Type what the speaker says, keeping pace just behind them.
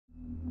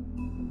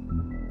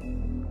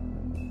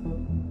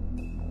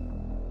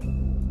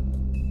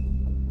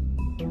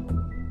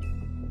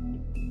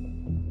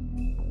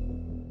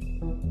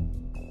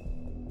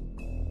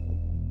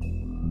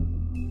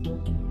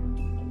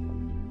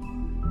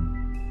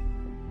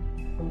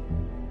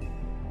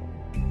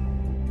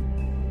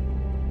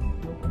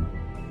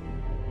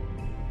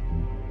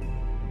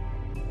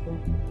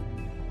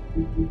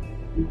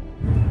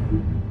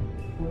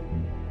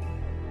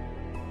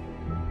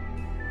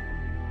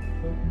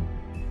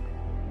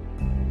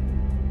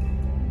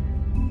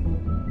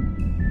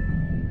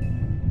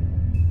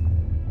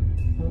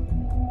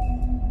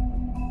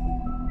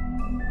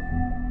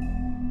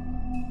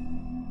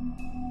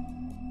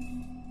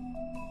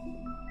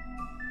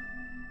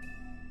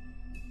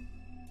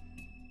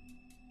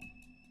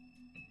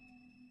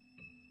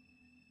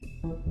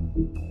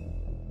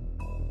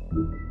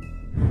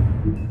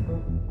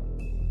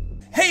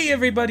Hey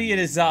everybody, it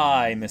is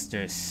I,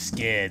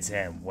 MisterSkids,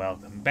 and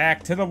welcome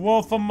back to The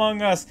Wolf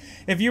Among Us.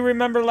 If you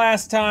remember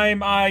last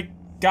time, I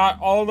got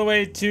all the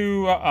way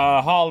to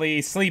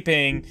Holly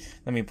sleeping.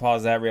 Let me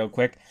pause that real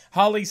quick.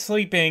 Holly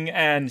sleeping,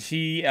 and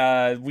she,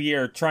 we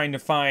are trying to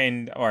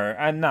find, or,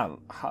 not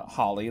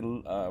Holly,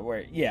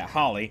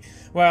 Holly.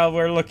 Well,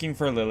 we're looking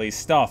for Lily's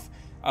stuff.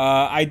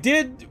 I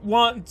did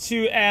want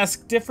to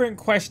ask different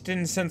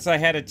questions since I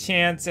had a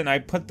chance, and I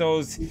put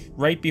those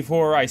right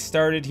before I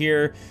started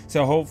here,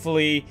 so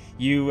hopefully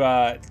you,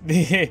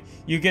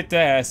 you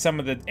get some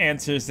of the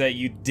answers that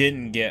you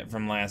didn't get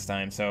from last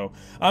time. So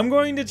I'm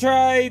going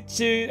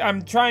to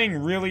I'm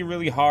trying really,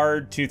 really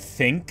hard to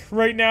think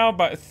right now,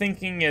 but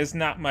thinking is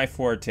not my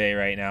forte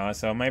right now,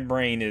 so my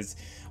brain is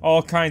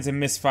all kinds of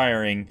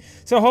misfiring.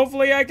 So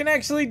hopefully I can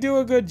actually do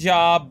a good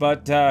job,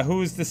 but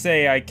who's to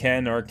say I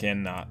can or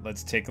cannot?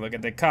 Let's take a look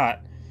at the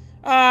cot.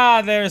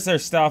 Ah, there's their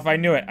stuff. I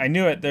knew it. I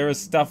knew it. There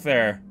was stuff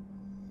there.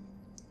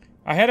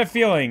 I had a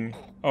feeling.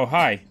 Oh,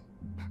 hi.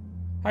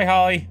 Hi,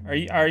 Holly.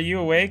 Are you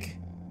awake?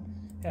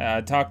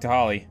 Talk to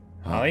Holly.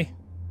 Holly?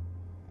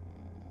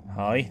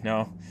 Holly?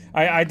 No.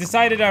 I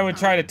decided I would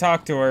try to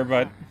talk to her,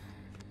 but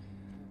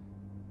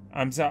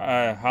I'm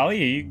sorry.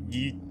 Holly,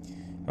 you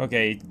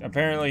okay,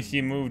 apparently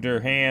she moved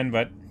her hand,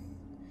 but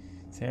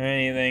is there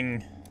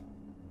anything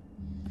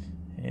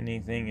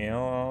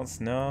else?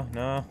 No,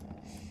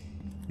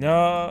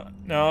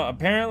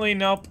 apparently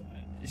nope.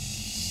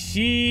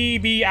 She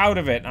be out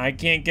of it. I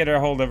can't get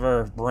a hold of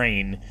her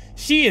brain.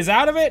 She is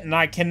out of it, and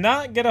I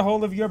cannot get a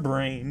hold of your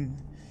brain.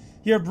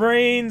 Your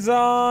brain's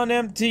on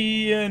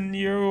empty, and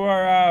you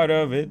are out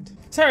of it.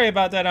 Sorry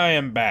about that, I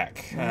am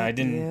back. I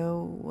didn't...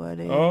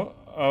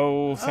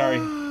 Oh, sorry.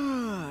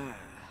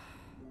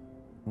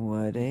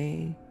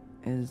 Woody,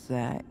 is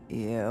that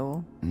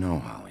you? No,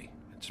 Holly.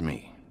 It's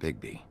me,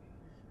 Bigby.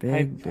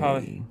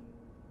 Bigby.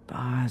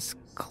 Bar's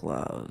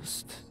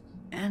closed.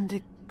 And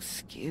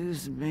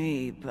excuse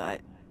me,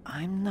 but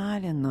I'm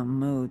not in the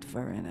mood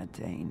for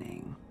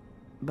entertaining.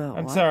 But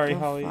I'm sorry,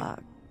 Holly.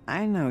 Fuck?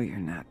 I know you're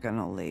not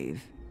gonna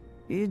leave.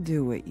 You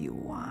do what you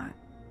want.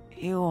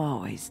 You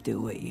always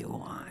do what you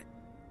want.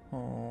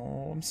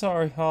 Oh, I'm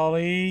sorry,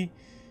 Holly.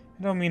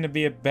 I don't mean to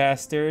be a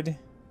bastard.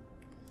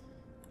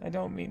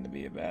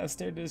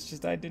 It's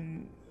just I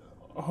didn't...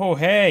 Oh,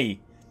 hey!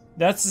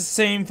 That's the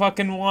same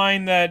fucking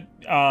wine that,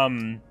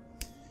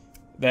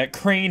 that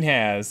Crane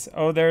has.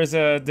 Oh,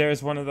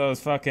 there's one of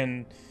those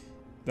fucking...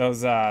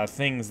 Those,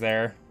 things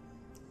there.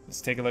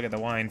 Let's take a look at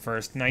the wine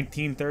first.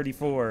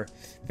 1934.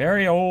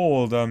 Very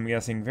old, I'm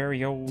guessing.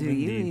 Very old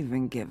indeed. Do you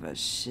even give a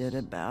shit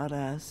about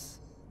us?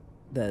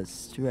 The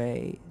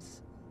strays?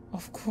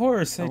 Of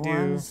course I do. The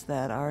ones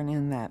that aren't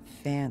in that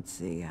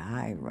fancy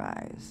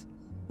high-rise.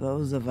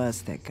 Those of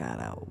us that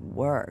gotta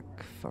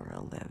work for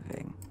a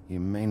living. You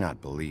may not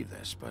believe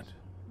this, but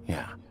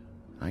yeah,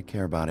 I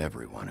care about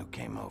everyone who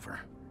came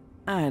over.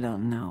 I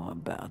don't know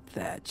about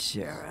that,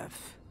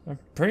 Sheriff. I'm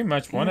pretty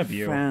much one of you.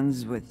 You're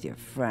friends with your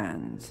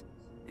friends,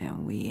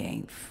 and we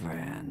ain't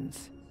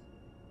friends.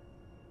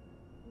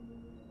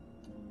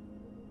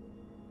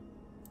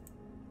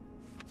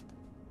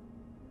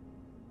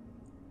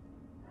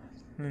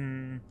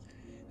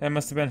 That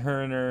must have been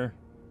her and her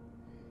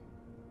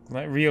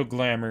real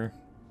glamour.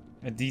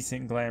 A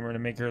decent glamour to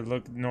make her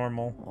look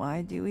normal.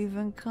 Why'd you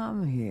even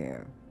come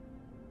here?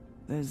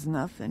 There's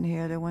nothing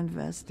here to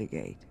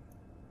investigate.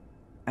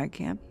 I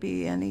can't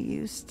be any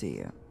use to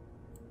you.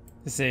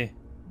 To see.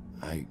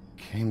 I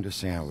came to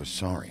say I was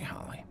sorry,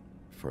 Holly,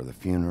 for the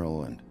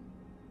funeral and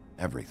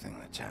everything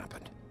that's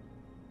happened.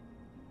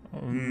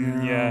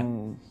 No, yeah.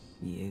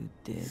 You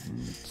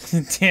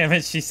didn't. Damn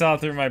it, she saw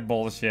through my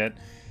bullshit.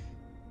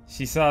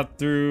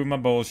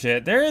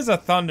 There is a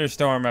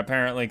thunderstorm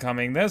apparently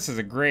coming. This is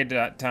a great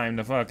time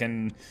to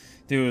fucking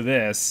do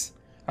this.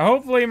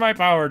 Hopefully my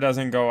power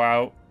doesn't go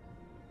out.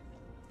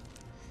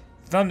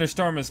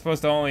 Thunderstorm is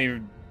supposed to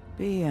only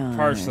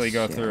partially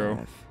go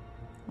through.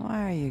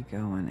 Why are you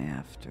going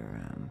after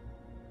him?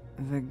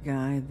 The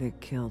guy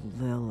that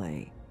killed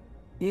Lily.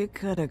 You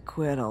could have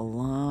quit a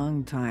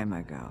long time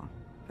ago,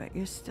 but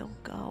you're still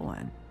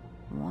going.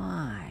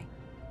 Why?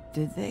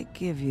 Did they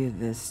give you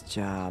this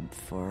job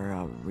for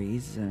a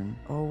reason?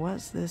 Or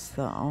was this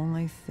the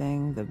only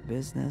thing the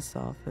business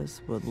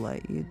office would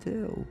let you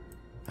do?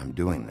 I'm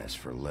doing this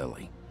for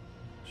Lily.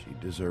 She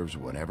deserves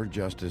whatever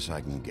justice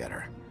I can get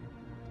her.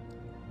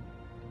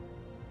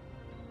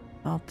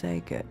 I'll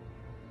take it.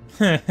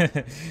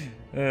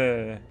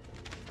 I'm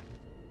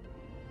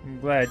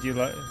glad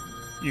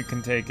you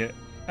can take it.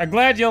 I'm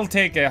glad you'll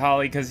take it,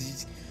 Holly,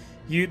 because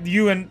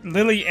you and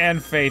Lily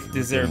and Faith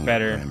deserve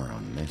better. Grammar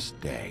on this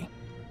day,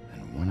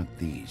 and one of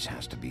these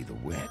has to be the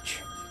witch.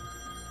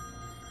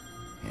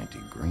 Aunty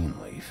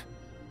Greenleaf.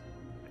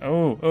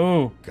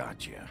 Oh.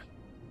 Gotcha.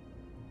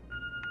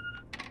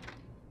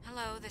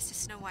 Hello, this is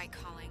Snow White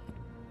calling.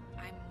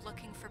 I'm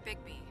looking for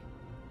Bigby.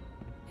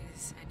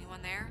 Is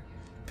anyone there?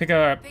 Pick it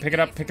up, Bigby, pick it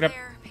up, if pick it you're up.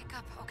 there, pick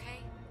up, okay?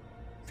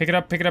 Pick it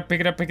up, pick it up, pick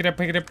it up, pick it up,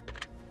 pick it up.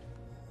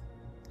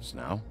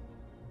 Snow?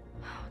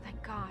 Oh,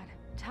 thank God.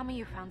 Tell me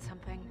you found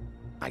something.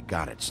 I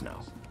got it, Snow.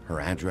 Her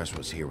address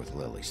was here with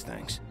Lily's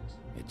things.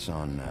 It's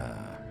on,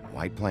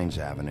 White Plains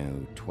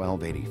Avenue,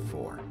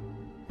 1284.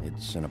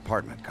 It's an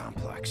apartment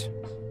complex.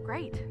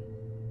 Great.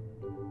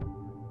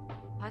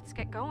 Let's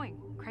get going.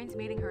 Crane's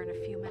meeting her in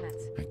a few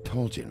minutes. I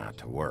told you not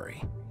to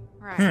worry.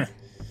 Right.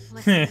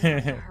 Listen, you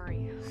have to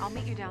hurry. I'll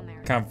meet you down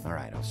there. All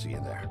right, I'll see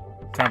you there.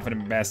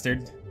 Confident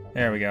bastard.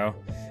 There we go.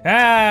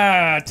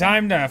 Ah,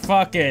 time to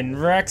fucking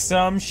wreck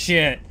some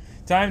shit.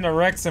 Time to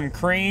wreck some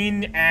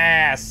Crane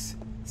ass.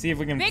 See if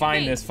we can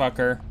find this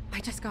fucker. I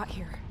just got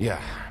here.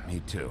 Yeah,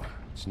 me too.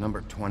 It's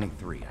number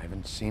 23. I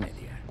haven't seen it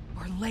yet.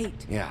 We're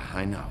late. Yeah,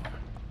 I know.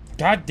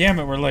 God damn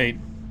it, we're late.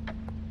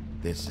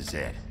 This is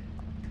it.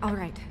 All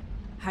right.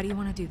 How do you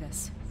want to do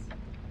this?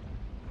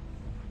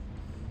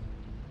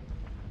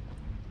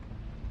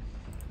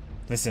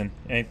 Listen,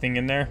 anything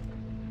in there?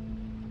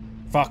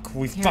 Fuck,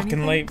 we Hear fucking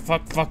anything? late.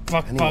 Fuck.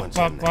 Anyone's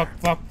in there.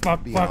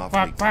 Be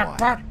awfully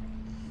quiet.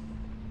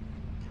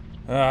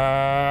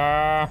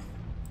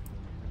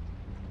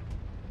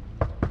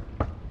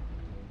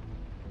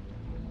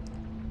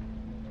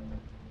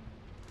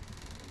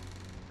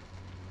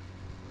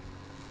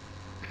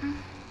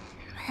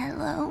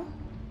 Hello?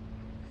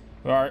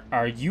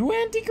 Are you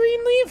Aunty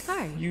Greenleaf?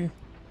 Hi.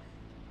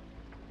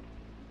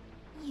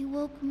 You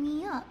woke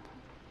me up.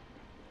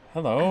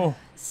 Hello.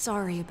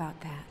 Sorry about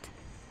that.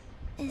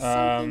 Is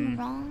something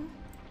wrong?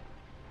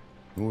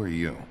 Who are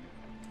you?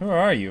 Who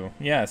are you?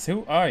 Yes,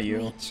 who are you?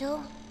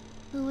 Rachel?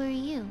 Who are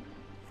you?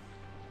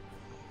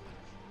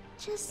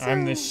 Just so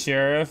I'm the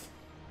sheriff.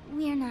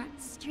 we're not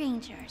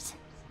strangers.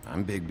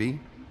 I'm Bigby.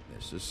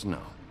 This is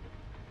Snow.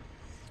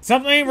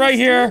 Something ain't right Nice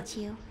to here. meet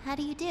you. How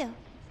do you do?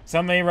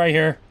 Something ain't right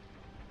here.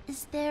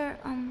 Is there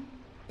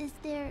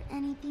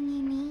anything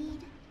you need?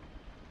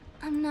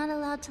 I'm not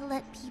allowed to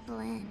let people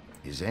in.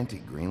 Is Aunty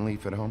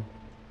Greenleaf at home?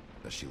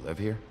 Does she live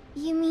here?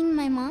 You mean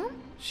my mom?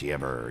 She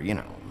ever,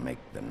 make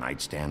the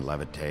nightstand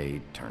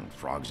levitate, turn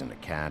frogs into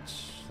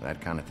cats,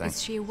 that kind of thing?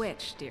 Is she a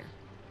witch, dear?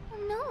 Oh,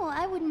 no,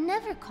 I would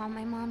never call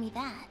my mommy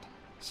that.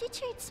 She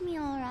treats me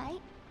all right.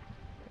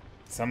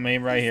 Something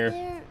ain't right here. Is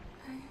there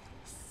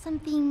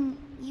something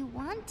you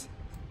want?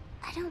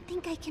 I don't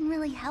think I can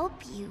really help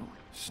you.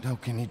 Snow,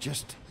 can you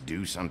just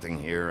do something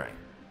here?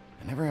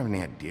 I never have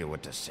any idea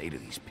what to say to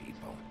these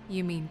people.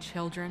 You mean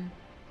children?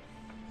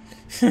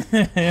 Come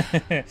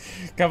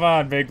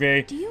on,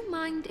 Bigby. Do you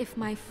mind if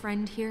my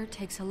friend here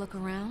takes a look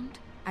around?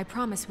 I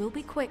promise we'll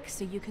be quick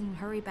so you can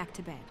hurry back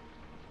to bed.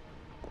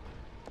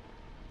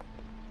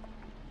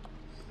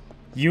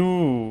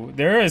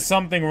 There is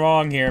something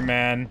wrong here,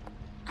 man.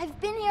 I've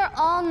been here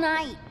all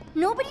night.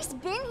 Nobody's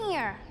been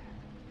here.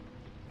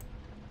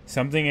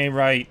 Something ain't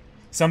right.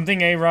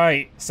 Something ain't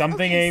right.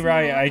 Something Okay, ain't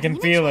right. Snow, I can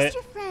I'm feel gonna it.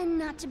 trust your friend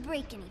not to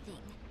break anything.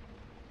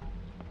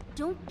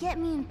 Don't get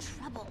me in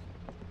trouble.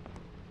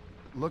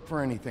 Look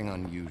for anything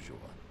unusual.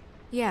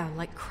 Yeah,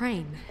 like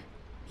Crane.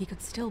 He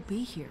could still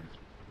be here.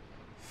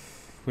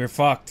 We're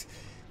fucked.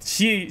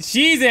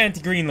 She's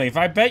Aunty Greenleaf.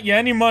 I bet you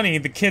any money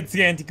the kid's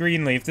Aunty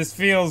Greenleaf. This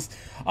feels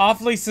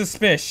awfully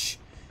suspicious.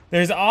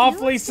 There's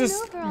awfully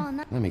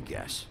Let me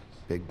guess.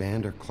 Big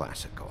band or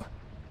classical?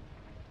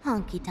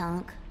 Honky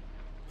tonk.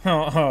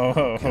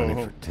 Counting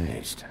for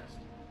taste.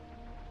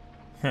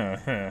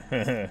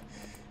 Honky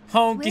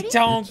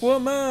tonk Pretty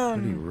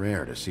woman.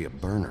 rare to see a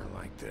burner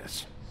like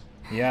this.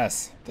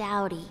 Yes.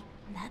 Dowdy.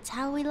 That's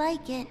how we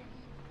like it.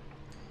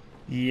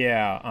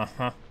 Yeah,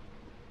 uh-huh.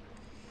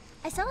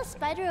 I saw a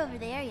spider over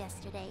there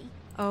yesterday.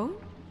 Oh?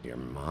 Your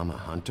mom a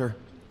hunter?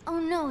 Oh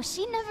no,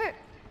 she never...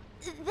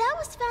 That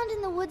was found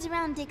in the woods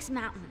around Dick's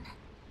Mountain,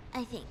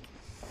 I think.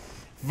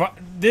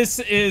 This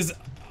is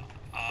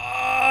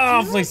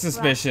awfully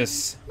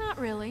suspicious. Not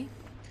really.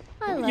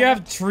 I love You have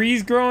it.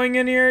 trees growing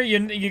in here.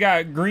 You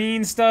got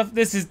green stuff.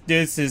 This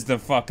is the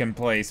fucking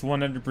place,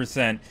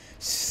 100%.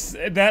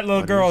 That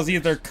little What girl is is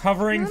either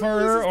covering for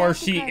Mommy her uses or that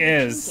to she guard the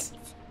is. trinkets.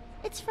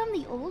 It's from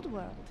the old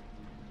world.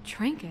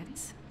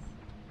 Trinkets?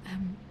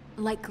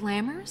 Like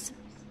glamours?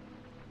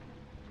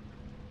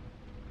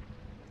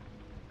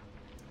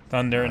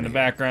 Thunder in the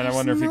background. I There's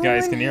wonder if you no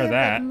guys one can hear here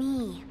that. but You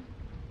me.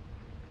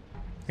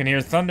 can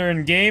hear thunder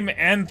in game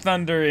and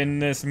thunder in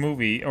this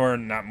movie, or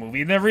not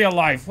movie, the real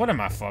life. What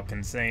am I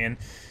fucking saying?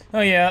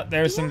 Oh yeah,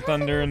 there's Do you some have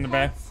thunder any in the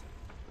back. pets?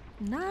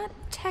 Not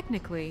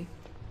technically.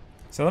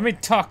 So let me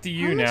talk to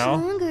you How now.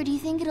 much longer do you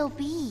think it'll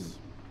be?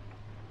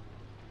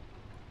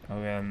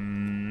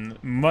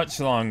 Much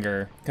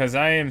longer, because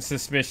I am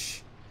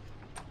suspicious.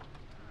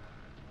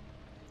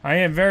 I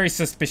am very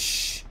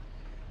suspicious.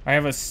 I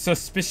have a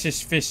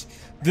suspicious fish.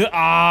 The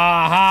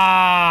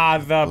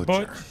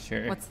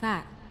butcher. What's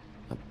that?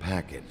 A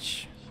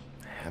package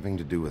having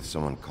to do with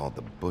someone called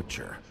the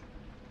Butcher.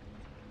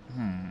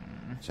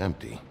 It's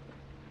empty.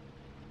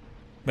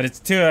 But it's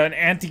to an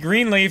Aunty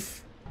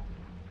Greenleaf.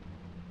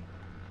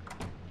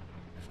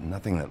 There's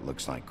nothing that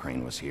looks like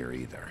Crane was here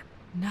either.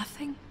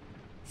 Nothing?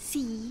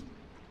 See?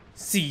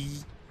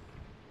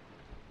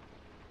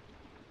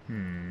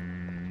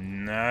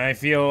 I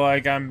feel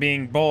like I'm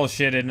being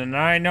bullshitted, and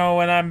I know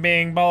when I'm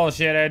being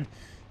bullshitted.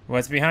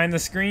 What's behind the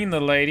screen,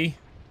 little lady?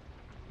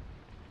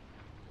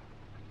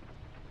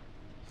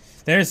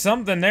 There's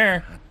something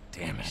there. God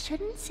damn it.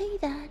 Shouldn't say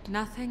that.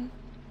 Nothing?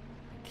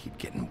 Keep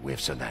getting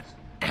whiffs of that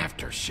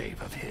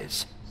aftershave of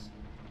his.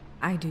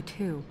 I do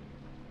too.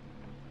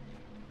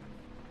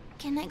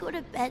 Can I go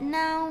to bed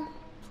now?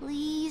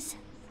 Please?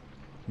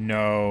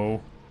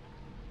 No.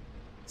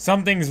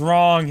 Something's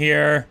wrong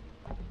here.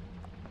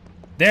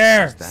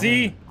 There, Is that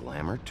see? a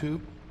glamour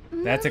tube?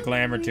 That's a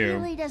glamour Mommy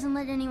tube. really doesn't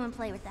let anyone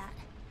play with that.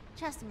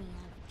 Trust me,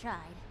 I've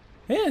tried.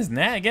 It is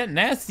getting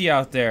nasty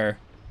out there.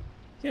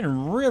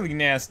 Getting really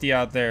nasty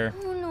out there.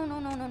 Oh,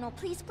 no.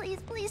 Please,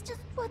 just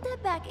put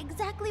that back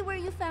exactly where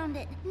you found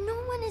it. No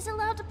one is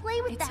allowed to play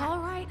with that. It's all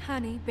right,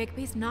 honey.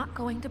 Bigby's not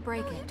going to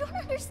break No, you it. don't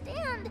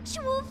understand. She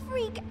will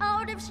freak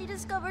out if she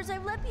discovers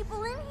I've let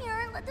people in here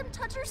and let them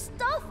touch her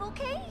stuff,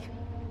 okay?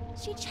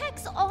 She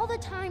checks all the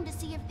time to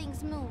see if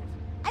things move.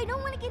 I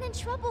don't want to get in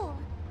trouble.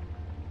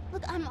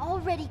 Look, I'm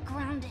already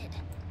grounded.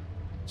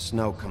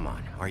 Snow, come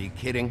on. Are you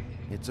kidding?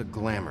 It's a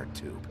glamour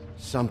tube.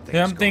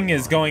 Something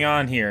is going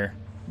on here.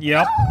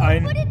 Yep, No,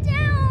 put it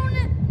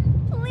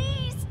down!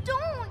 Please,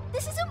 don't!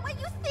 This isn't what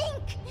you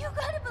think! You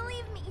gotta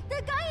believe me!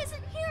 The guy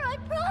isn't here, I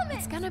promise!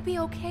 It's gonna be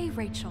okay,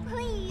 Rachel.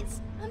 Please,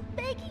 I'm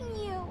begging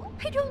you.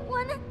 I don't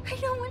wanna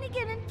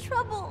get in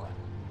trouble.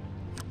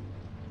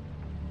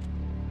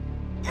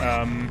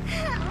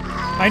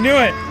 I knew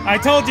it! I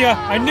told you!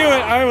 I knew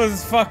it! I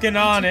was fucking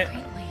on it.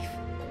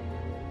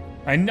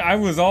 I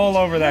was all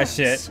over that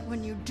shit.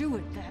 When you do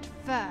it that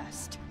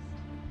fast.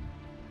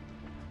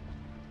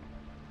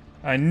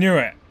 I knew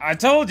it. I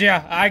told you!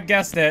 I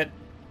guessed it.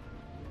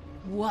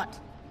 What?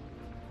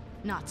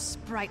 Not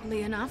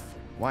sprightly enough?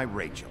 Why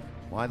Rachel?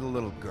 Why the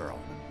little girl?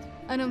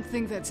 I don't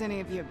think that's any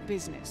of your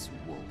business,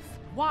 Wolf.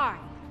 Why?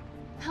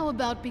 How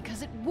about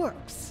because it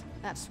works?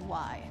 That's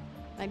why.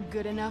 That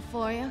good enough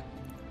for you?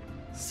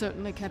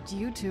 Certainly kept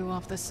you two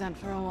off the scent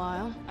for a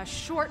while. A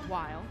short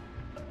while.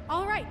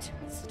 All right,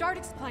 start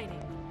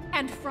explaining.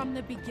 And from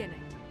the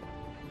beginning.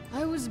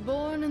 I was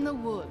born in the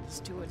woods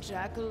to a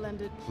jackal and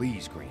a...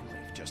 Please, Greenleaf,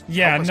 just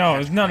Yeah, help us no,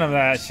 catch it's none of Crane.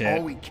 that It's shit.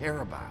 all we care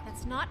about.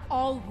 That's not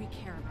all we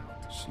care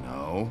about.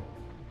 Snow?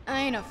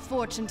 I ain't a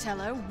fortune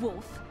teller,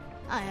 Wolf.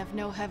 I have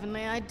no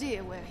heavenly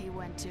idea where he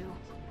went to.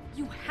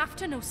 You have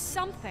to know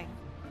something.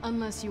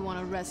 Unless you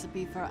want a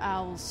recipe for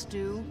owl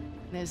stew,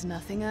 there's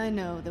nothing I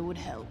know that would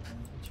help.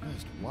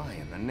 Just why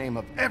in the name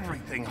of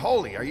everything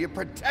holy are you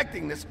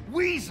protecting this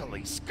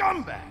weaselly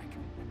scumbag?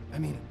 I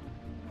mean,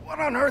 what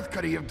on earth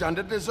could he have done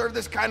to deserve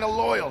this kind of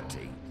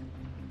loyalty?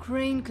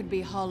 Crane could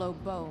be hollow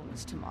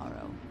bones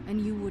tomorrow,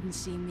 and you wouldn't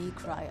see me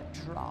cry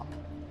a drop.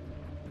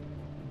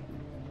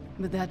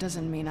 But that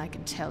doesn't mean I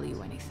can tell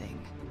you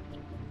anything.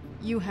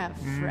 You have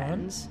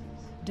friends,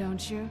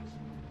 don't you?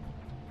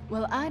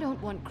 Well, I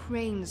don't want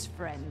Crane's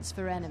friends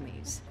for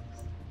enemies.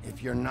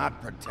 If you're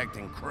not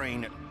protecting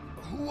Crane,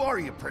 who are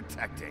you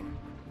protecting?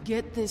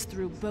 Get this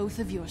through both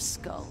of your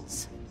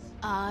skulls.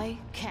 I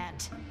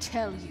can't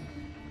tell you.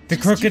 The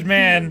Just Crooked you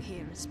Man. being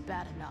here is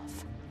bad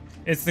enough.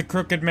 It's the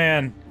Crooked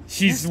Man.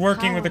 She's There's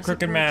working with the powers at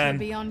Crooked work here Man.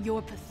 beyond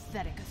your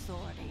pathetic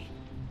authority.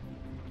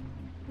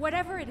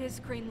 Whatever it is,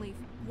 Greenleaf,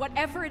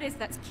 whatever it is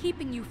that's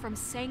keeping you from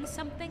saying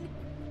something,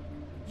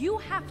 you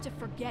have to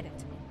forget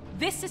it.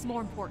 This is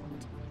more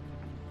important.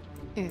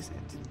 Is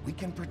it? We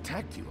can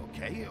protect you,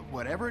 okay?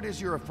 Whatever it is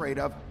you're afraid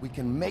of, we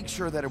can make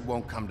sure that it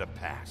won't come to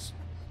pass.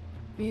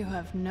 You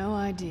have no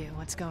idea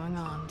what's going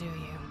on, do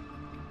you?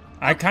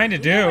 I kinda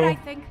You know what I do.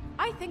 think?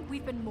 I think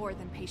we've been more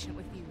than patient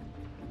with you.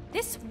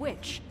 This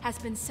witch has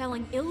been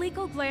selling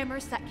illegal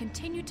glamours that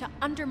continue to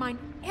undermine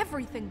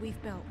everything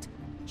we've built.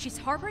 She's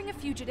harboring a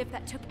fugitive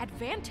that took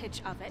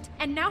advantage of it,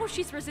 and now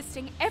she's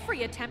resisting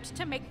every attempt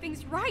to make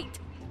things right.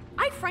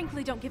 I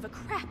frankly don't give a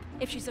crap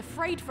if she's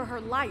afraid for her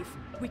life.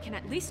 We can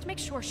at least make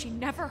sure she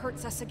never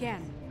hurts us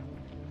again.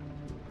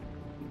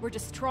 We're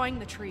destroying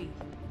the tree.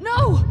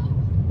 No!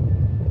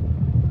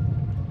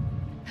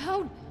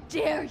 How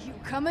dare you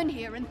come in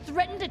here and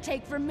threaten to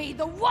take from me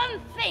the one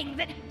thing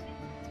that...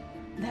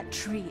 That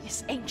tree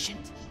is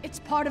ancient. It's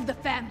part of the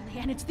family,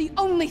 and it's the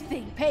only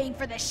thing paying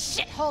for this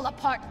shithole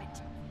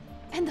apartment.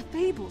 And the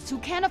Fables, who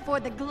can't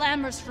afford the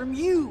glamours from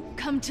you,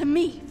 come to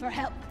me for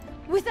help.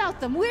 Without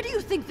them, where do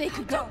you think they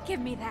could go? Don't give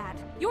me that.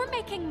 You're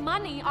making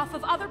money off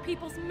of other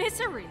people's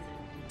misery.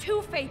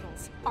 2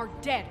 Fables are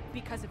dead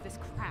because of this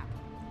crap.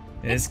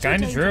 It's too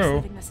kinda dangerous true.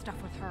 leaving this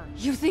stuff with her.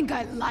 You think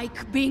I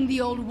like being the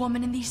old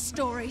woman in these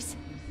stories?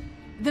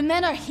 The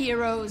men are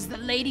heroes, the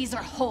ladies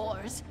are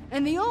whores,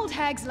 and the old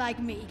hags like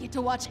me get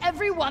to watch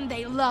everyone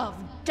they love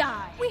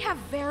die. We have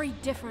very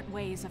different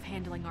ways of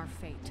handling our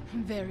fate.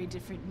 Very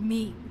different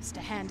means to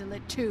handle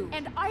it, too.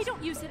 And I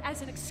don't use it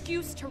as an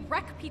excuse to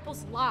wreck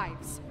people's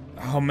lives.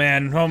 Oh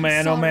man, oh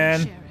man, oh Sorry, man.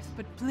 Sheriff,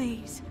 but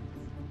please,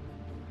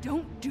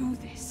 don't do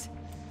this.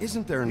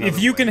 Isn't there another If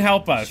you way? can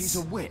help us. She's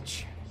a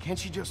witch. Can't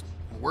she just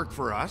work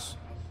for us?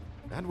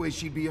 That way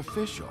she'd be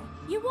official.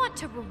 You want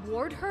to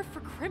reward her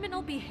for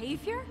criminal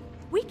behavior?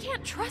 We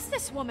can't trust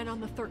this woman on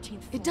the 13th floor.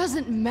 It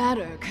doesn't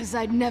matter, because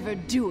I'd never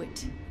do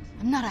it.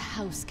 I'm not a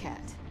house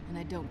cat, and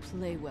I don't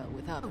play well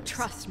with others. Oh,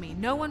 trust me,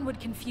 no one would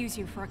confuse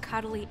you for a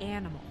cuddly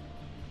animal.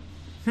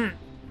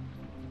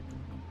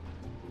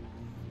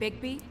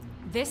 Bigby,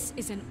 this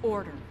is an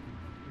order.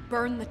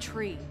 Burn the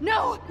tree.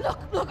 No!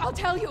 Look, I'll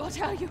tell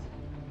you.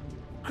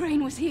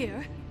 Crane was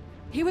here.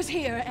 He was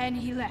here, and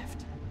he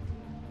left.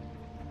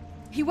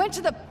 He went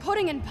to the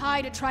pudding and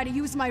pie to try to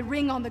use my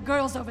ring on the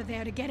girls over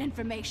there to get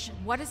information.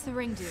 What does the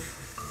ring do?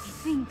 He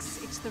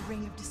thinks it's the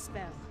ring of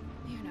dispel.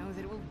 You know,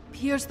 that it will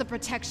pierce the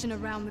protection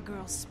around the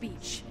girls'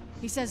 speech.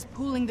 He says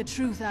pulling the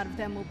truth out of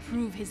them will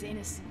prove his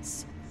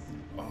innocence.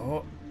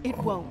 It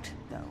won't,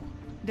 though.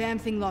 Damn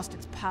thing lost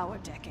its power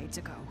decades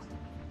ago.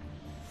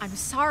 I'm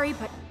sorry,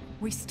 but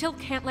we still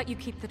can't let you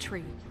keep the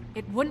tree.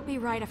 It wouldn't be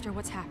right after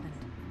what's happened.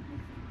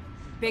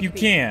 Bigby. You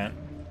can't.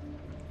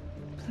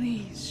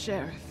 Please,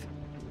 Sheriff.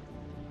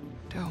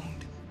 Don't.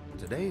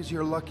 Today's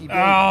your lucky day.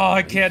 Oh,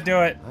 I can't do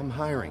it. I'm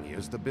hiring you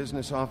as the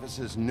business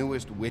office's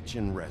newest witch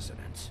in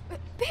residence.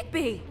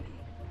 Bigby!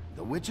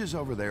 The witches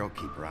over there will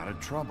keep her out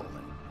of trouble,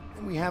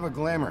 and we have a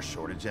glamour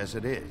shortage as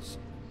it is.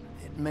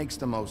 It makes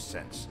the most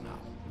sense, Snow.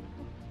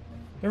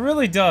 It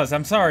really does.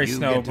 I'm sorry, You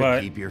Snow, get to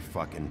but keep your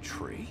fucking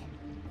tree.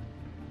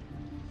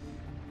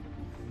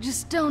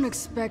 Just don't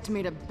expect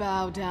me to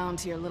bow down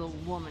to your little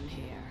woman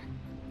here.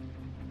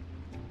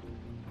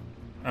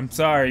 I'm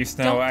sorry,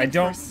 Snow. Don't I think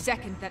don't. for a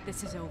second that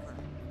this is over.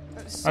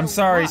 I'm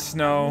sorry, what?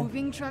 Snow. A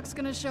moving truck's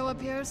gonna show up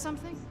here or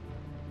something?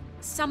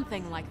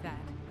 Something like that.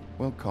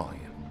 We'll call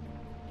you.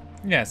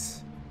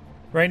 Yes.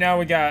 Right now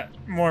we got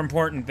more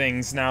important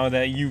things now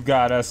that you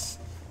got us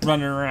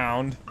running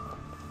around.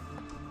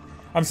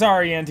 I'm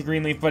sorry, Aunty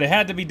Greenleaf, but it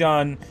had to be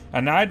done,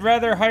 and I'd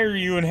rather hire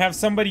you and have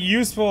somebody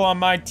useful on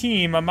my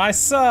team, on my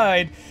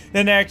side,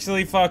 than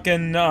actually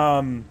fucking,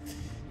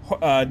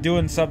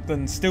 doing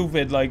something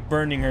stupid like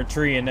burning her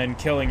tree and then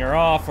killing her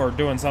off, or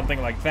doing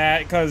something like that,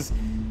 because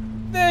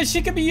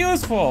she can be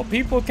useful.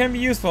 People can be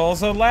useful.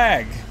 Also,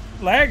 lag.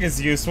 Lag is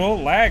useful.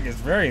 Lag is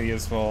very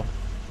useful.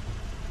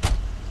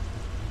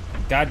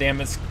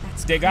 Goddamn it.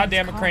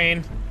 Goddamn it,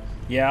 Crane.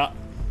 Yeah,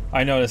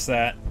 I noticed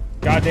that.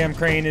 Goddamn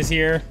Crane is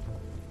here.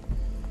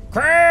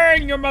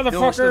 Crane, you No stuff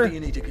motherfucker! you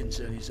need to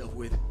concern yourself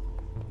with.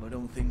 I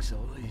don't think so,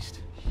 at least.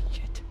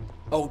 Shit.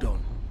 Hold on.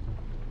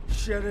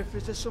 Sheriff,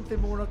 is there something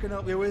more I can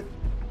help you with?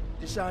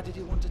 Decided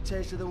you want a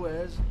taste of the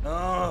wares?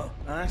 Oh,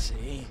 I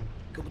see.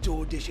 Come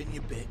to audition, you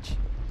bitch.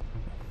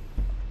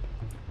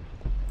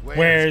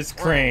 Where's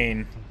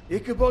Crane?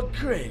 Ichabod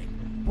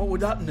Crane? What would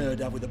that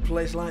nerd have with a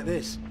place like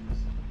this?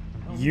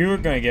 You're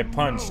gonna get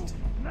punched.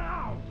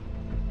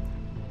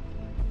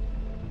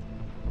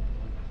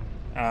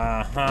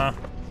 Uh-huh.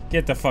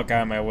 Get the fuck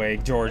out of my way,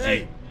 Georgie.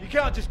 Hey, you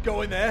can't just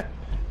go in there.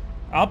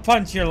 I'll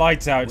punch your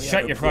lights out. We Shut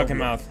have a your fucking problem.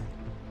 mouth.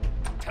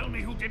 Tell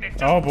me who did it.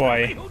 Oh, Just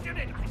boy. Tell me who did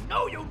it. I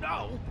know you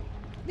know.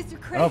 Mr.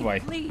 Crane, Oh, boy.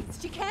 please,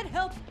 she can't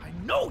help. I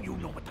know you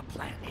know what the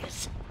plan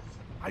is.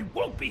 I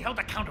won't be held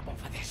accountable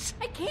for this.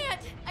 I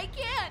can't.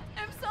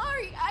 I'm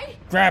sorry.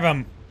 Grab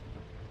him.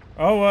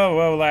 Oh, whoa,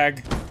 whoa,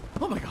 lag.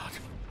 Oh my god,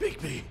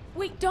 Bigby.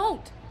 Wait,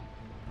 don't!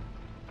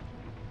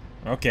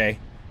 Okay.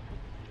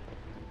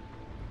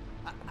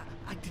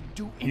 I didn't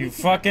do anything. You I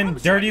fucking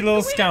promise you, I dirty didn't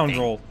little do anything.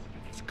 scoundrel.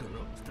 These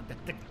girls,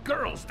 the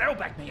girls, they'll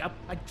back me up.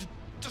 I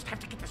just have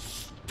to get the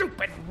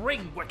stupid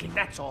ring working,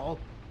 that's all.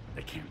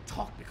 They can't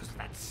talk because of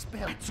that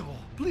spell. That's all.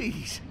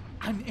 Please.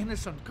 I'm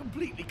innocent.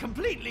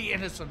 Completely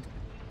innocent.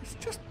 It's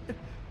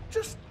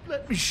just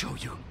let me show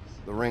you.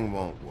 The ring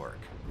won't work.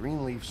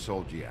 Greenleaf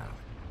sold you out.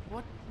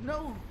 What?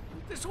 No.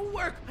 This will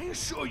work. I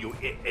assure you.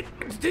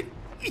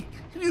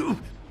 You.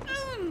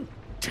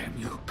 Damn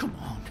you. Come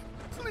on.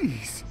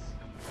 Please.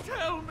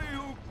 Tell me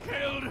who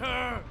killed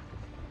her.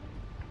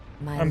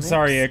 I'm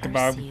sorry,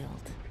 Ichabod.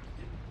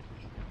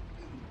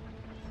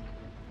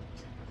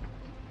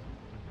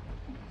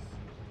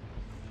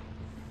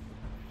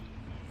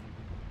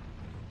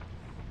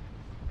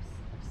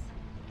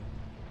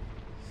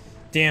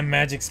 Damn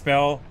magic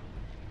spell.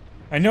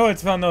 I know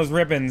it's on those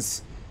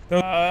ribbons.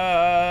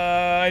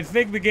 I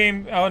think the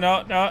game... Oh,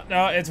 no,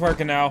 it's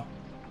working now.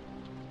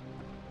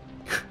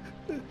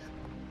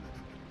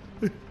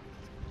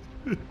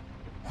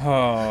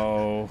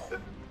 Oh.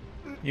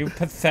 You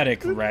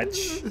pathetic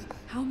wretch.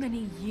 How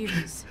many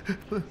years?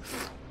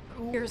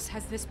 Years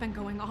has this been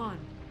going on?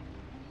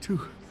 Too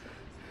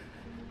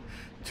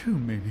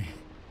many.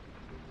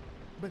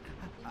 But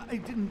I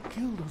didn't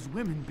kill those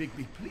women,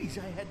 Bigby. Please,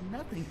 I had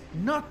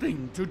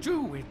nothing to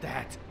do with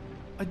that.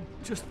 I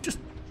just...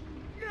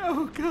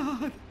 Oh,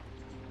 God.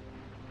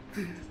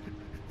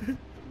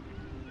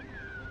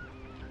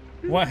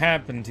 What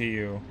happened to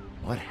you?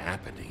 What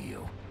happened to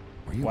you?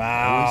 Were you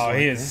Wow, always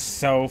like he is this?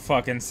 so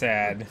fucking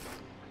sad.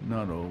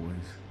 Not always.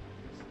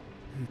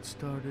 It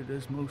started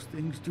as most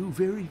things do,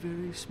 very,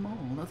 very small,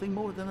 nothing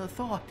more than a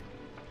thought.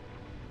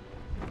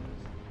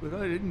 But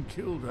I didn't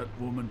kill that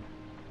woman.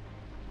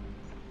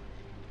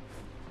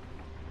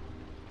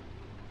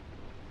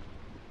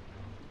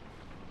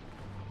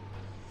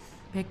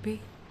 Bigby?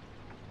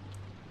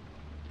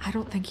 I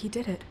don't think he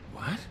did it.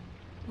 What?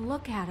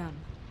 Look at him.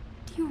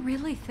 Do you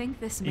really think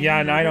this man Yeah,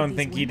 and I murdered don't these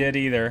think he women? did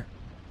either.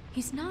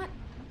 He's not...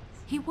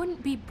 He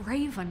wouldn't be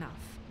brave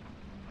enough.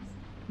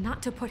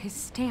 Not to put his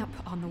stamp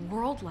on the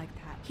world like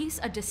that. He's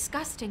a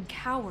disgusting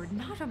coward,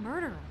 not a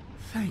murderer.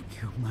 Thank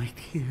you, my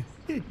dear.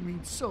 It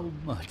means so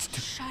much to...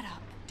 Shut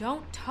up.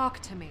 Don't talk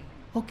to me.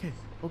 Okay,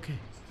 okay.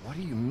 What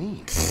do you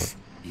mean?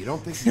 You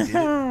don't think he did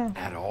it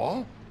at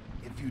all?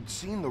 If you'd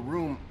seen the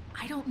room,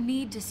 I don't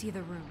need to see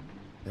the room.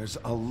 there's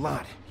a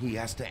lot he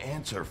has to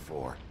answer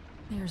for.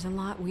 There's a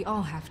lot we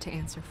all have to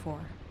answer for.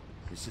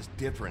 This is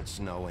different,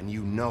 Snow, and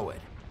you know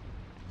it.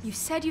 You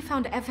said you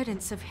found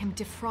evidence of him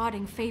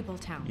defrauding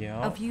Fabletown. Yeah.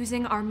 Of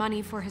using our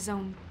money for his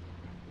own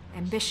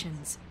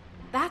ambitions.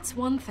 That's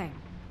one thing.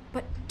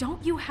 But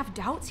don't you have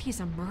doubts he's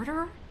a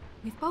murderer?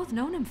 We've both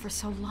known him for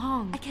so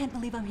long. I can't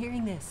believe I'm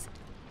hearing this.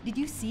 Did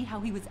you see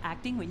how he was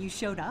acting when you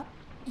showed up?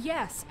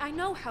 Yes, I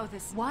know how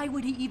this... Why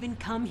would he even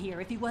come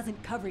here if he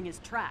wasn't covering his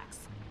tracks?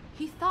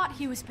 He thought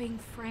he was being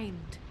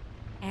framed.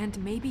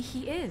 And maybe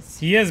he is.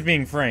 He is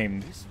being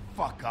framed. This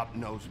fuck-up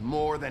knows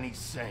more than he's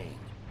saying.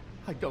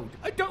 I don't.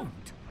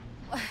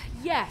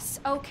 Yes,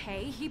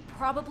 okay, he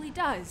probably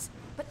does.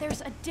 But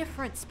there's a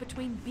difference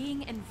between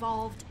being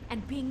involved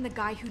and being the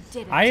guy who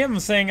did it. I am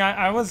saying,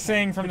 I was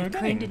saying from the Crane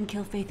beginning. didn't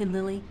kill Faith and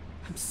Lily.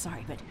 I'm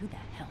sorry, but who the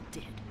hell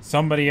did?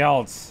 Somebody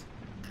else.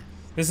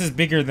 This is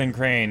bigger than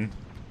Crane.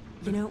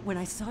 You know, when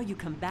I saw you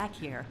come back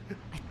here,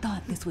 I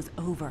thought this was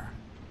over.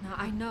 Now,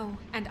 I know,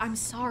 and I'm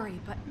sorry,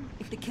 but...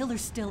 If the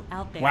killer's still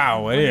out there...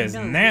 Wow, it everyone is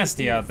knows who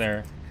nasty it out is.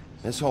 there.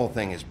 This whole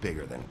thing is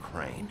bigger than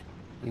Crane.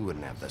 He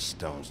wouldn't have the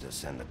stones to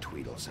send the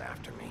Tweedles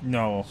after me.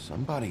 No.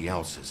 Somebody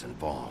else is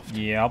involved.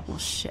 Yep. Well,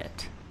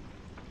 shit.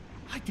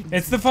 I didn't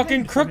It's the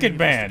fucking intend for any Crooked of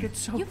this to Man. get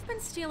so- You've been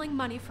stealing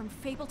money from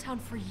Fabletown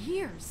for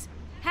years,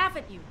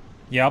 haven't you?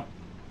 Yep.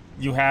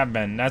 You have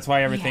been. That's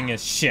why everything Yeah.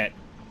 is shit.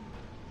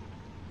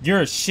 You're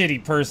a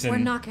shitty person. We're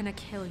not gonna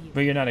kill you.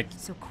 But you're not a...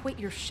 So quit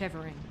your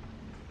shivering.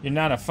 You're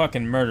not a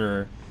fucking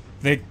murderer.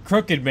 The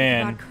Crooked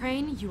Man... Rod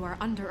Crane, you are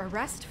under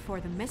arrest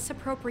for the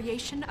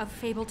misappropriation of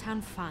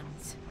Fabletown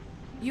funds.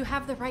 You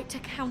have the right to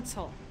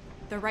counsel,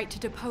 the right to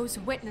depose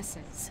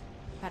witnesses.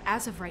 But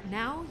as of right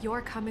now,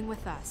 you're coming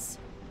with us.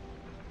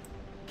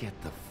 Get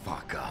the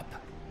fuck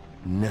up.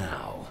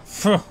 Now.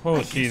 oh, I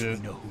guess Jesus.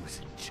 we know who's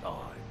in charge,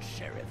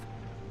 Sheriff.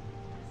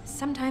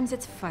 Sometimes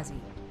it's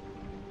fuzzy.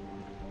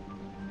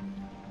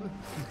 You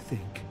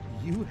think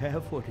you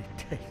have what it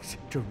takes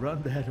to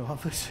run that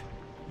office?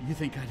 You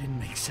think I didn't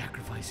make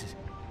sacrifices?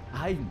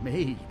 I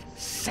made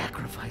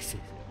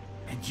sacrifices.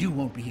 And you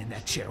won't be in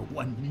that chair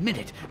 1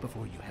 minute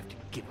before you have to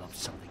give up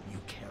something you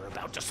care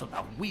about just so the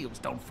wheels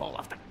don't fall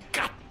off the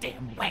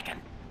goddamn wagon.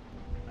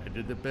 I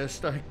did the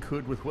best I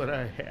could with what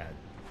I had.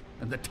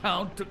 And the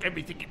town took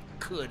everything it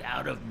could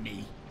out of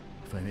me.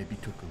 If I maybe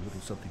took a little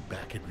something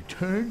back in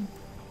return,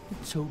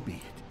 then so be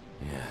it.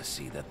 Yeah,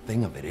 see, the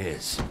thing of it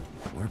is,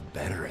 we're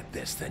better at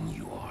this than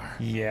you are.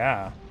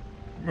 Yeah.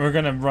 We're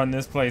gonna run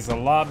this place a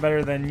lot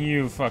better than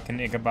you, fucking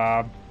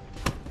Ichabod.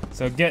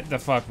 So get the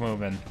fuck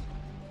moving.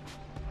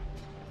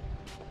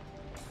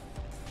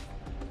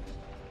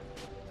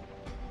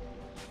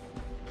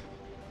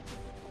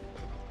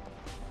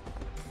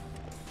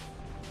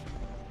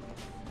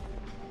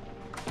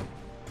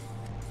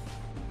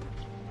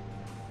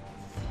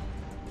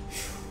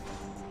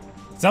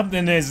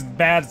 Something is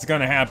bad's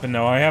gonna happen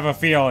though, I have a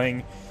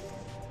feeling.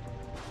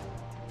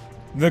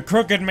 The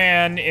Crooked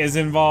Man is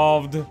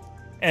involved,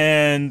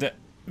 and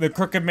the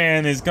Crooked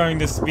Man is going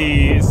to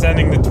be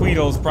sending the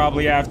Tweedles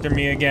probably after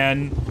me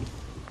again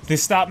to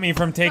stop me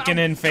from taking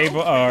in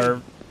Fable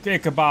or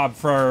Ichabod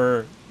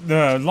for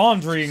the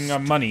laundering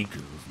of money. Girls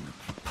and their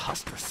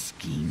preposterous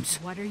schemes.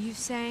 What are you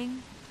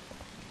saying?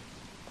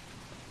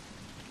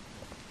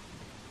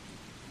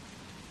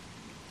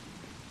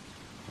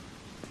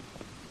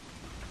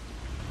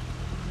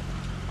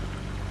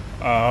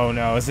 Oh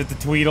no, is it the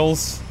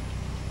Tweedles?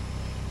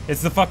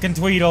 It's the fucking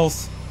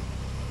Tweedles.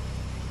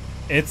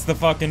 It's the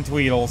fucking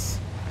Tweedles.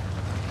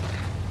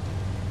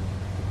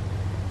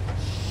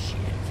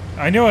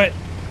 I knew it.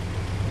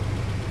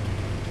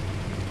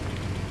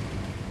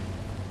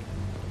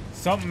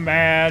 Something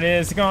bad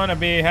is gonna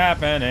be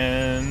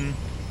happening.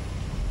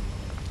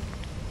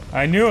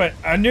 I knew it.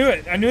 I knew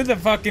it. I knew the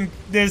fucking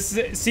this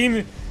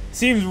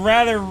seems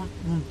rather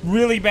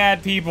really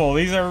bad people.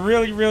 These are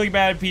really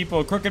bad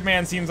people. Crooked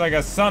Man seems like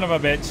a son of a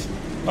bitch.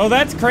 Oh,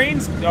 that's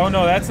Crane's. Oh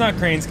no, that's not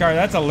Crane's car.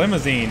 That's a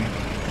limousine.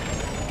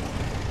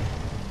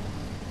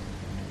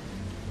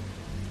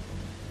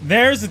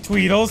 There's the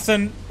Tweedles,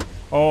 and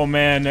Oh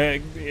man,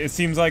 it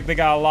seems like they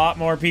got a lot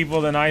more people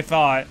than I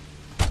thought.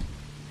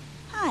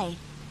 Hi.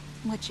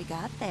 What you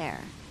got there?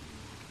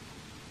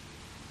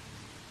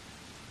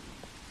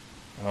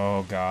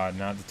 Oh god,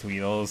 not the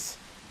Tweedles.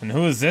 And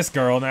who is this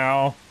girl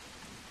now?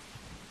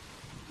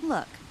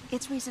 Look,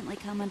 it's recently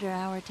come under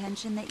our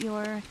attention that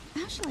you're,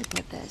 how shall I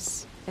put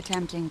this,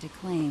 attempting to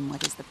claim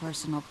what is the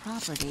personal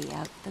property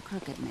of the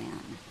Crooked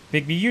Man.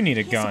 Bigby, you need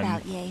a He's gun.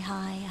 about yay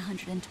high,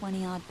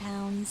 120 odd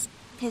pounds.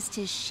 Pissed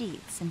his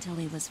sheets until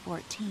he was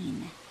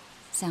 14.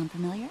 Sound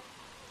familiar?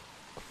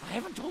 I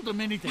haven't told him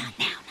anything. Not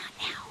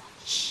now.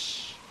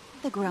 Shh.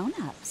 The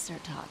grown-ups are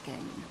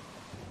talking.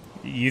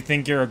 You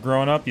think you're a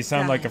grown-up? You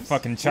sound like a Guys,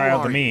 fucking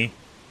child to me.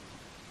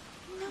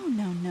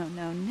 No.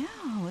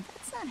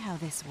 That's not how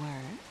this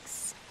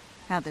works.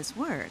 How this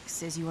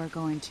works is you are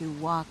going to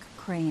walk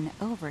Crane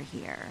over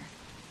here.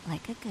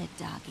 Like a good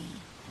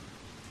doggy.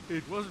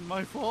 It wasn't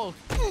my fault.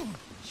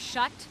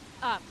 Shut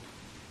up.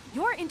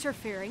 You're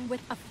interfering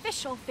with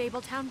official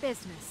Fabletown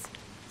business.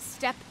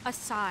 Step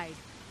aside.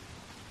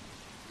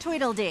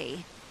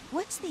 Tweedledee.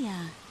 What's the,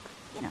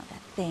 you know,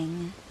 that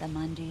thing the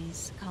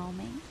Mundies call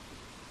me?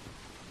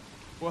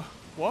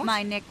 What?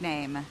 My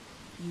nickname.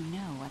 You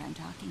know what I'm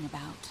talking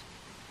about.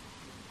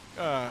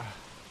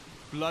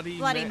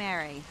 Bloody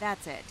Mary.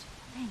 That's it.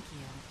 Thank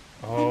you.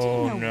 Oh, and do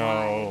you know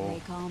no. why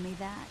they call me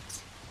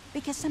that?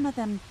 Because some of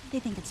them, they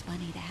think it's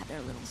funny to have their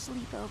little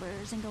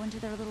sleepovers and go into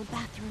their little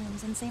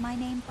bathrooms and say my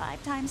name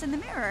 5 times in the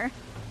mirror.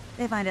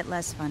 They find it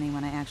less funny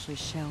when I actually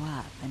show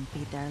up and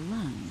feed their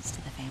lungs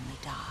to the family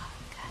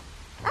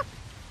dog.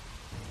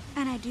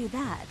 And I do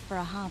that for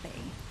a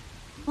hobby.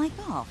 Like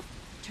golf,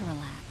 to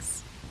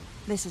relax.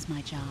 This is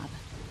my job.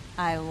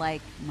 I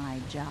like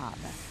my job.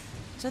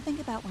 So think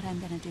about what I'm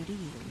gonna do to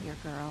you, your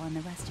girl, and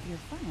the rest of your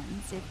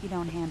friends if you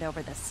don't hand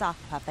over the sock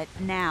puppet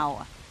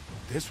now.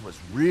 This was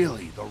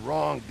really the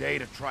wrong day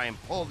to try and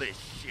pull this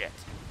shit.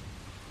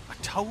 I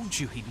told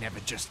you he'd never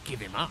just give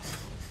him up.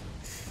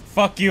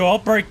 Fuck you, I'll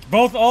break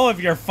all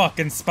of your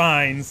fucking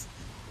spines.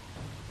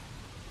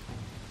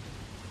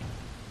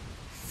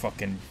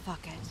 Fucking...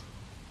 Fuck it.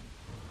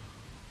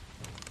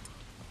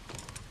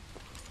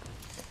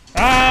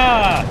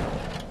 Ah!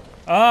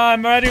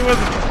 I'm ready with...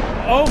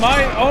 Oh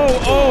my...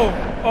 Oh.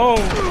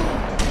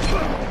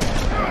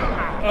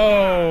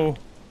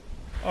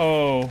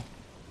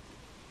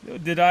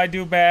 Did I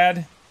do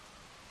bad?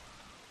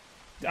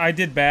 I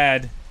did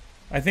bad.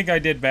 I think I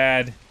did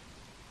bad.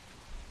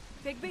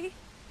 Bigby?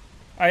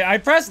 I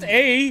pressed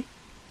A.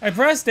 I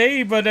pressed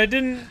A, but I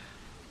didn't...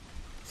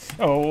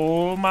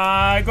 Oh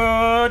my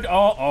god.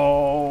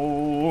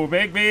 Oh.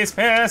 Bigby's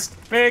pissed.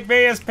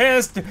 Bigby is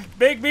pissed.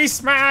 Bigby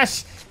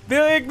smash.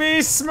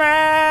 Bigby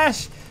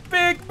smash.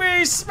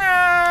 Bigby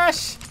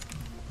smash.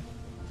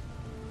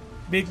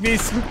 Bigby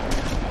smash.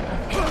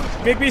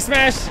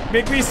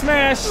 Bigby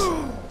smash.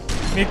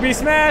 Bigby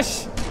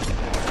smash.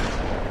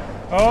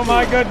 Oh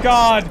my good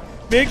god.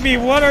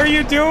 Bigby, what are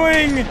you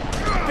doing?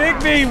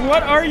 Bigby,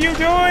 what are you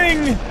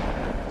doing?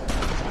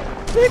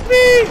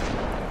 Bigby!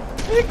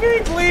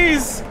 Bigby,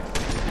 please!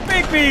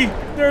 Bigby,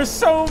 there's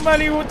so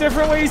many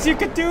different ways you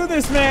could do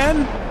this,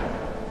 man!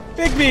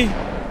 Bigby,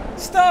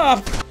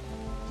 stop!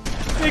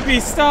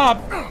 Bigby, stop!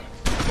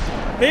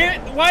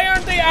 Why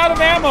aren't they out of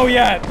ammo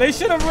yet? They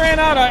should have ran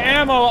out of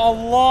ammo a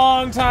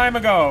long time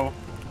ago.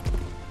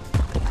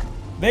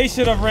 They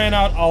should have ran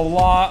out a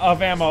lot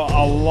of ammo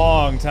a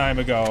long time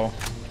ago.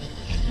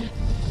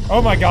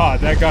 Oh my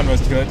god, that gun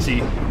was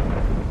glitchy.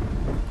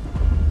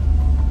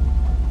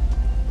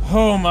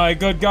 Oh my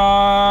good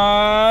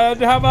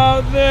god, how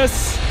about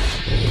this?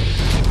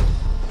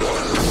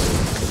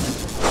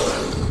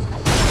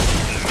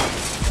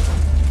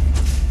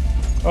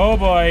 Oh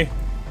boy.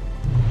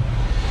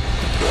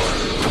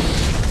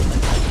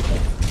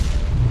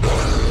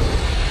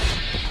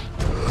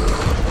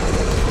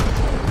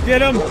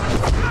 Get him!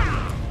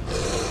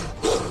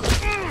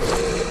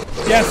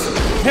 Yes,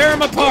 tear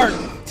him apart!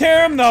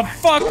 Tear him the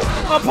fuck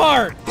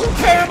apart!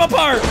 Tear him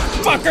apart!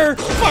 Fucker!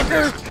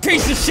 Fucker!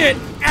 Piece of shit!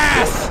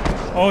 Ass!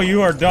 Oh,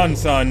 you are done,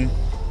 son.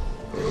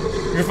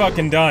 You're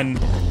fucking done.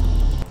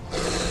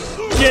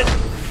 Get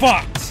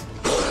fucked!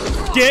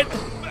 Get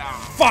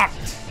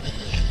fucked!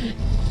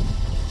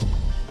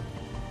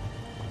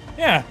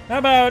 Yeah, how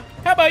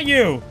about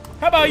you?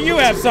 How about you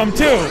have some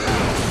too?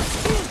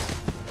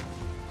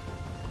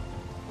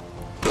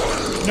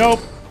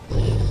 Nope.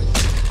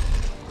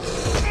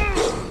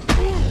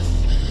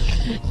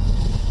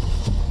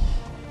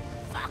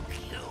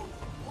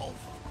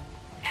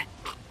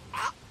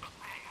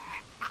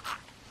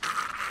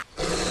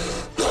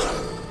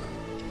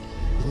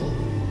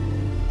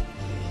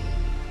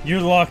 You're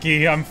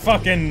lucky, I'm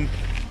fucking...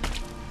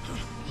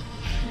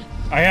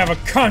 I have a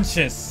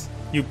conscience,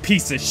 you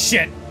piece of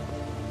shit!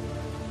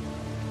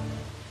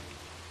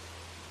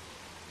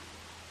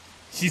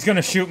 She's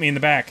gonna shoot me in the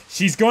back.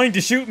 She's going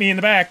to shoot me in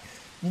the back!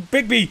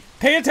 Bigby,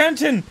 pay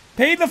attention!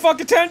 Pay the fuck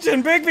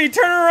attention! Bigby,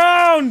 turn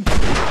around!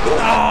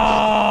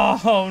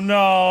 Oh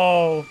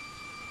no!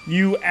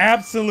 You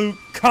absolute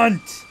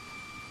cunt!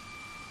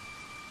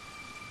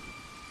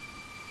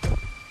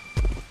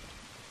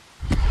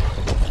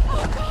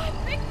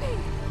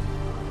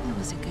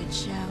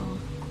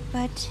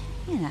 But,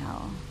 you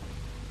know,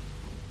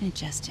 it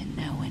just didn't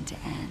know when to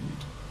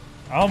end.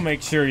 I'll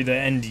make sure to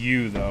end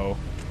you, though.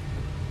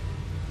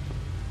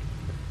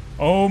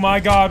 Oh my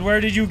god, where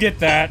did you get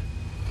that?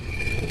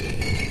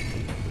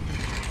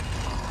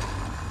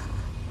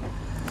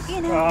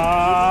 You know,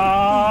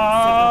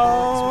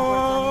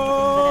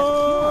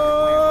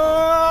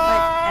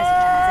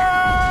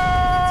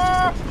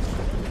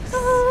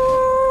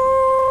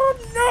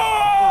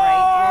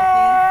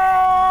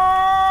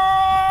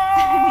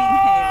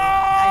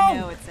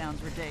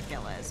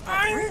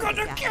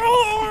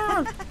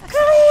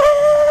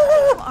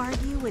 I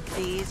argue with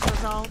these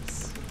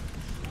results.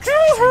 Kill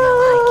her!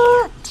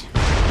 I can't.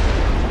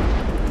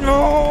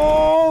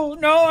 No!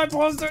 No, I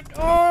paused it!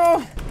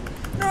 Oh!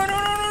 No, no, no,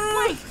 no,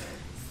 no! Wait!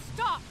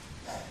 Stop!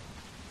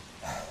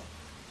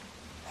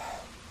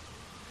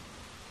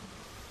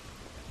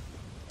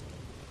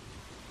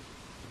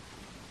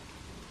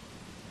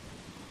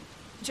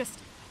 Just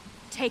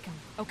take him,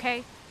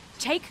 okay?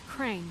 Take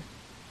Crane.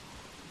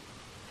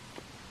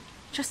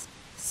 Just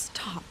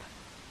stop,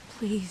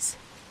 please.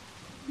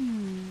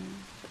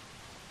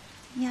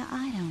 Yeah,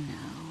 I don't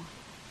know.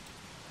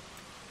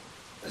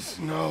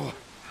 Snow,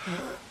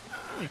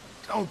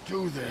 don't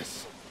do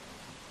this.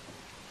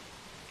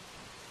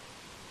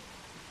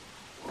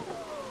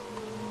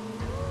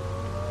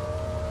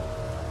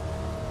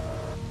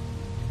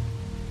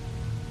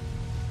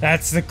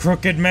 That's the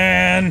Crooked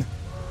Man!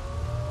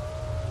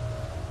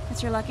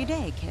 It's your lucky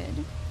day,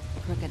 kid.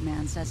 The Crooked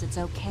Man says it's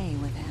okay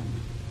with him.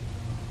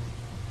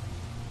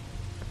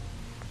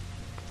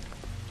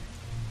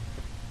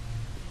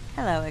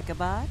 Hello,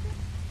 Ichabod.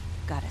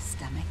 Got a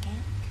stomachache?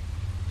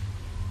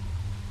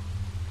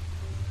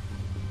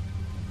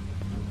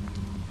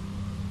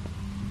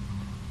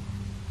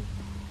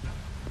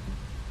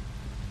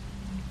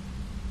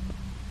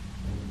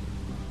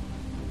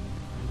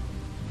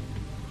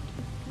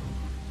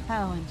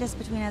 Oh, and just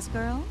between us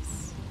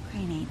girls,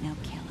 Crane ain't no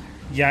killer.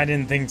 Yeah, I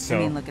didn't think so. I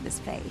mean, look at his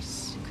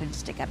face. Couldn't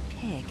stick a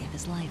pig if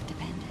his life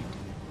depended.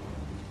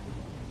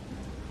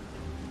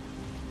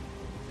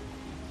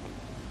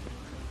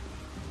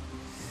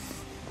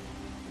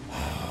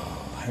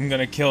 I'm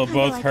gonna kill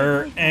both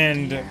her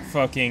and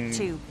fucking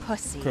Two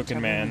pussy Crooked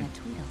Man.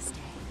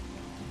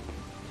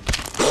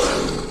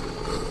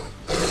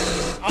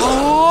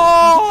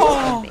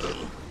 Oh!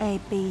 A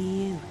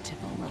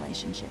beautiful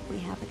relationship we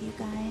have with you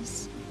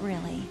guys.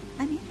 Really,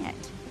 I mean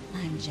it.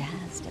 I'm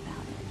jazzed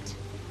about it.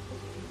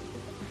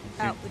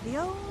 Out with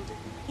the old,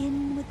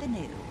 in with the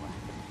new.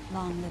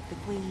 Long live the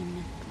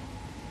Queen.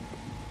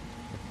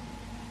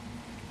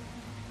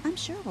 I'm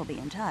sure we'll be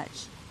in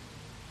touch.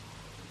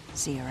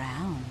 See you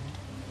around.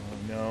 Oh,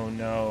 no,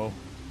 no.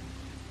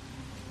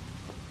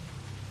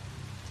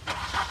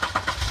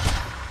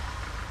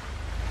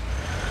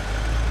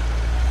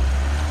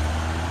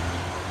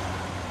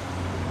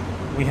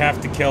 We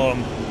have to kill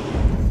him.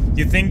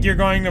 You think you're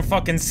going to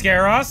fucking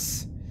scare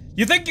us?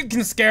 You think you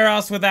can scare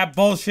us with that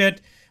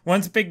bullshit?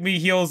 Once Bigby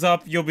heals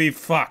up, you'll be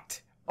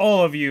fucked.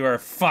 All of you are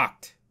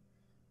fucked.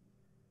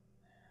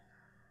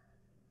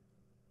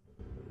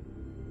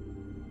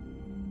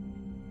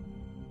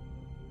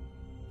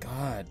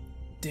 God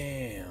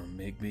damn,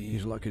 Bigby.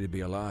 He's lucky to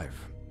be alive.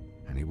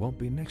 And he won't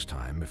be next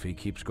time if he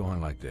keeps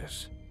going like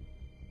this.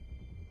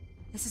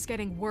 This is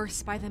getting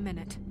worse by the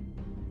minute.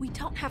 We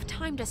don't have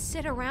time to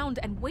sit around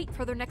and wait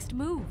for their next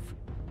move.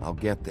 I'll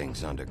get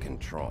things under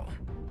control.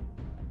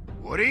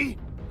 Woody,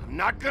 I'm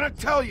not gonna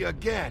tell you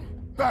again.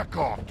 Back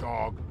off,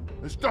 dog.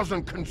 This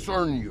doesn't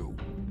concern you.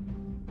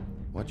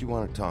 What do you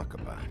want to talk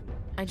about?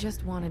 I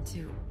just wanted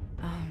to,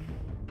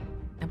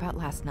 about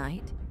last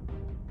night.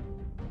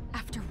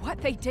 After what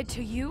they did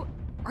to you,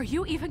 are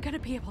you even gonna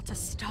be able to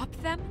stop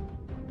them?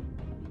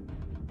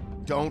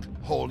 Don't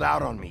hold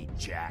out on me,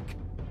 Jack.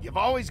 You've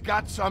always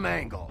got some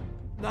angle.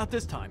 Not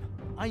this time.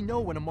 I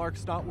know when a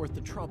mark's not worth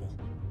the trouble.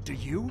 Do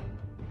you?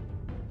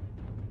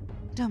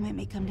 Don't make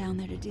me come down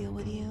there to deal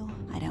with you.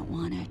 I don't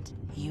want it.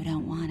 You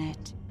don't want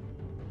it.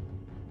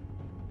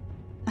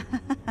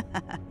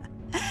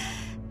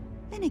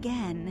 Then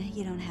again,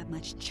 you don't have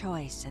much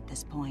choice at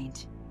this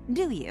point,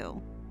 do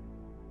you?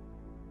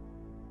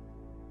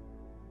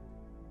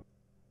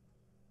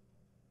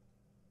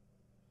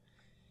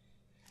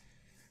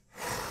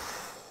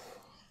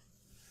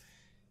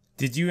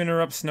 Did you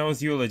interrupt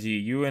Snow's eulogy?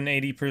 You and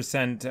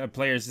 80% of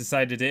players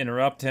decided to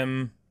interrupt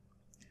him.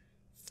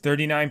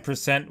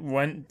 39%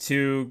 went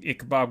to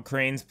Ichabod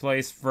Crane's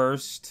place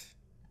first.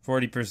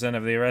 40%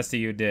 of the rest of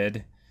you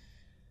did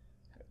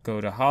go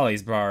to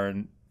Holly's bar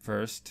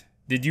first.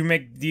 Did you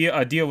make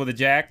a deal with a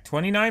Jack?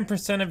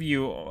 29% of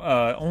you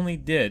only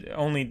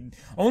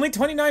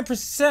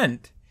 29%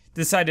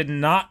 decided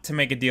not to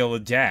make a deal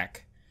with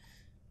Jack.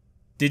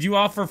 Did you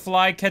offer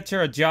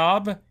Flycatcher a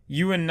job?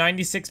 You and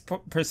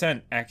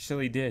 96%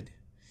 actually did.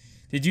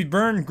 Did you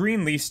burn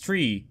Greenleaf's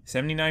tree?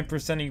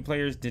 79% of you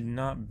players did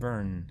not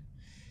burn.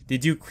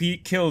 Did you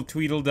kill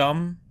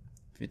Tweedledum?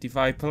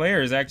 55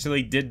 players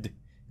actually did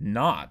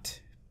not.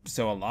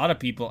 So a lot of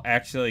people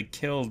actually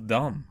killed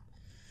Dumb.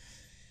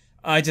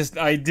 I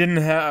didn't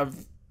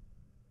have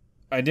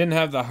I didn't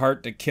have the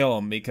heart to kill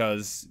him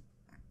because,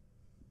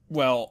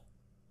 well,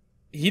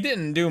 he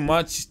didn't do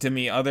much to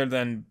me other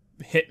than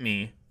hit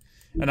me.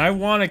 And I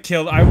wanted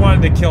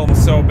to kill him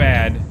so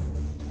bad.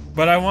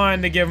 But I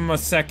wanted to give him a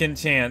second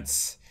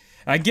chance.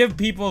 I give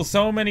people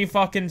so many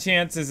fucking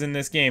chances in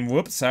this game.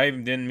 Whoops, I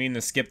didn't mean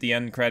to skip the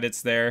end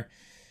credits there.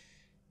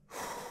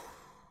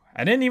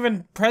 I didn't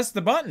even press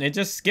the button, it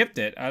just skipped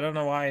it. I don't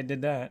know why I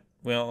did that.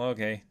 Well,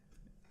 okay.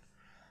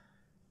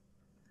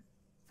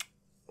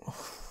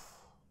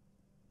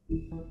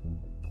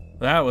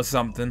 That was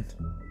something.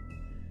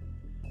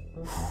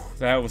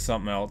 That was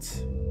something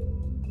else.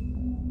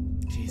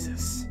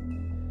 Jesus.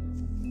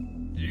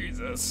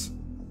 Jesus.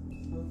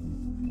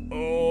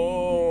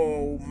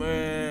 Oh,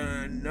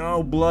 man.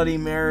 No Bloody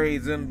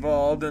Mary's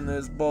involved in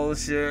this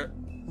bullshit.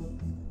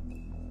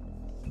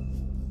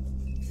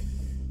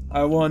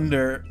 I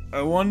wonder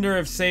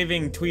if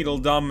saving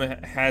Tweedledum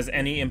has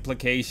any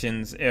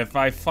implications if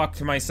I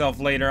fucked myself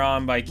later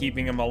on by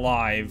keeping him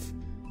alive.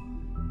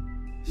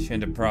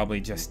 Should have probably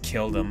just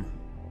killed him.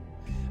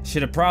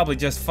 Should have probably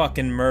just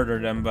fucking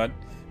murdered him, but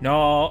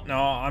no,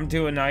 I'm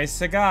too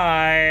nice a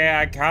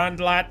guy. I can't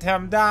let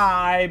him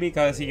die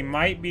because he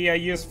might be a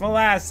useful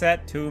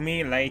asset to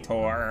me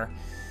later.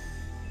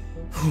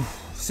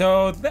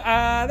 So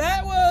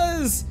that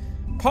was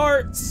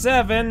part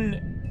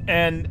 7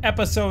 and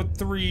episode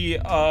 3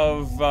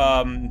 of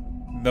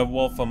The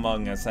Wolf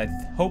Among Us. I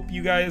hope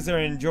you guys are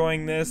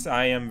enjoying this.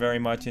 I am very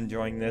much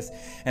enjoying this.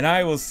 And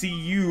I will see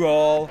you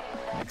all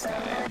next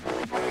time.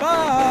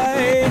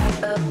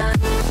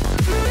 Bye!